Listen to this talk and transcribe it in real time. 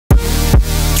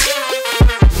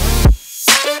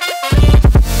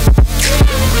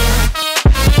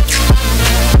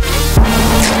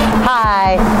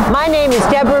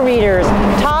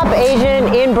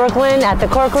at the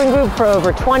Corcoran Group for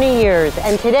over 20 years,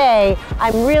 and today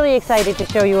I'm really excited to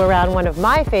show you around one of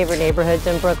my favorite neighborhoods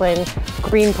in Brooklyn,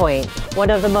 Greenpoint, one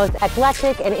of the most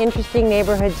eclectic and interesting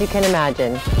neighborhoods you can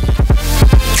imagine.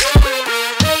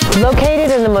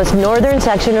 Located in the most northern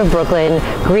section of Brooklyn,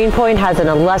 Greenpoint has an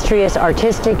illustrious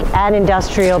artistic and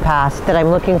industrial past that I'm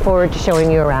looking forward to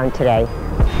showing you around today.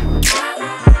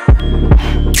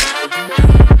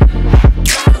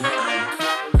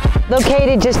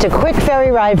 Located just a quick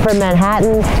ferry ride from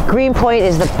Manhattan, Greenpoint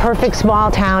is the perfect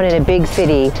small town in a big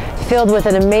city, filled with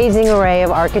an amazing array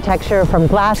of architecture from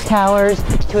glass towers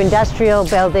to industrial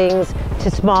buildings to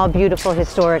small, beautiful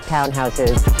historic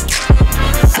townhouses.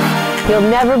 You'll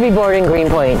never be bored in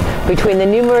Greenpoint. Between the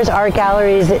numerous art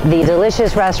galleries, the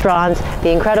delicious restaurants, the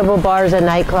incredible bars and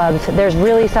nightclubs, there's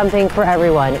really something for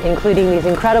everyone, including these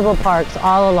incredible parks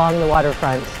all along the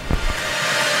waterfront.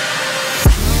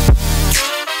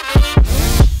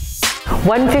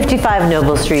 155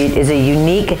 Noble Street is a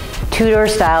unique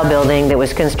Tudor-style building that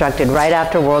was constructed right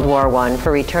after World War I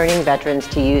for returning veterans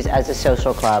to use as a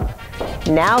social club.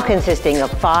 Now consisting of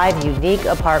 5 unique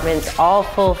apartments, all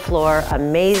full floor,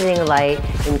 amazing light,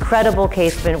 incredible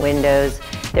casement windows.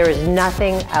 There is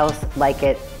nothing else like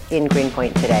it in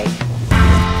Greenpoint today.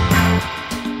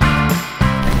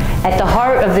 At the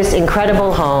heart of this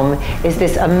incredible home is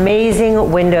this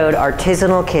amazing windowed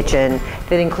artisanal kitchen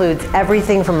that includes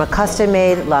everything from a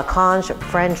custom-made La Conche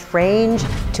French range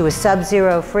to a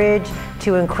sub-zero fridge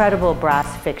to incredible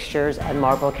brass fixtures and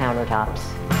marble countertops.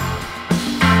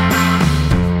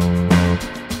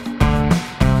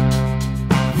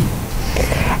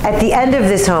 At the end of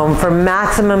this home, for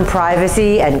maximum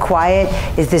privacy and quiet,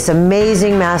 is this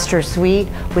amazing master suite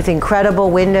with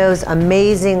incredible windows,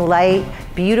 amazing light,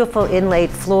 beautiful inlaid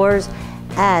floors,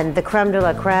 and the creme de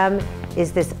la creme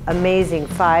is this amazing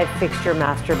 5-fixture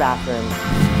master bathroom.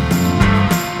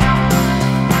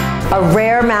 A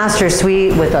rare master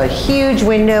suite with a huge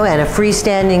window and a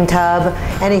freestanding tub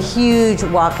and a huge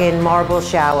walk-in marble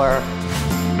shower.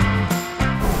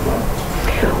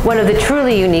 One of the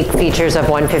truly unique features of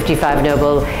 155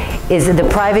 Noble is the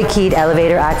private keyed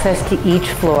elevator access to each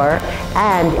floor,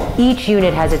 and each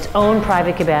unit has its own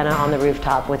private cabana on the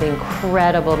rooftop with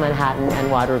incredible Manhattan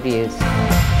and water views.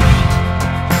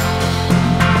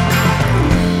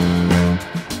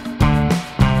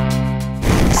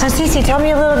 So Cece, tell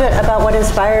me a little bit about what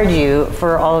inspired you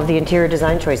for all of the interior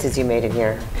design choices you made in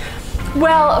here.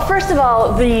 Well, first of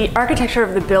all, the architecture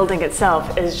of the building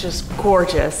itself is just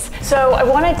gorgeous. So I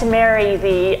wanted to marry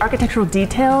the architectural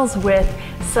details with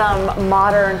some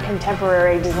modern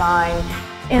contemporary design.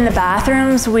 In the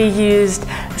bathrooms, we used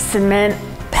cement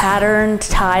patterned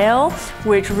tile,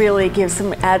 which really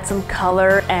adds some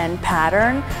color and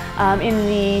pattern. In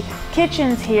the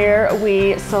kitchens here,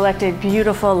 we selected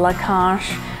beautiful La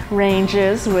Conche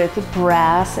ranges with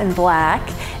brass and black,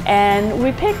 and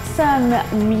we picked some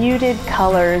muted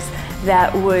colors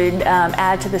that would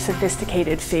add to the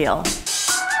sophisticated feel.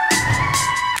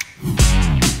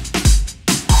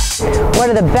 One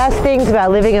of the best things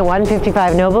about living at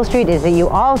 155 Noble Street is that you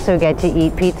also get to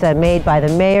eat pizza made by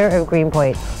the mayor of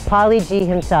Greenpoint, Paulie G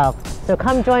himself. So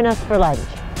come join us for lunch.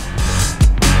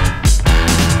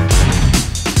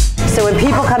 So when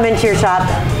people come into your shop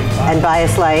and buy a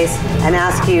slice and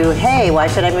ask you, hey, why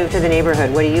should I move to the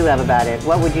neighborhood? What do you love about it?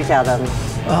 What would you tell them?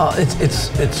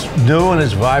 It's new and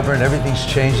it's vibrant. Everything's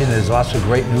changing. There's lots of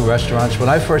great new restaurants. When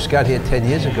I first got here 10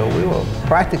 years ago, we were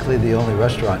practically the only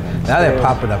restaurant. Now they're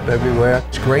popping up everywhere.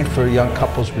 It's great for young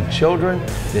couples with children.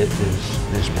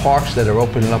 There's parks that are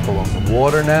opening up along the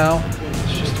water now.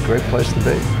 It's just a great place to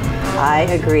be. I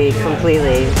agree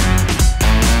completely.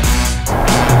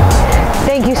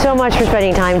 Thank you so much for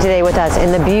spending time today with us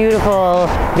in the beautiful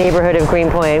neighborhood of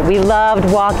Greenpoint. We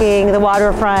loved walking the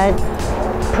waterfront,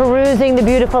 perusing the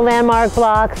beautiful landmark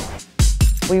blocks.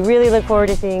 We really look forward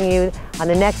to seeing you on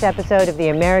the next episode of The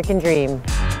American Dream.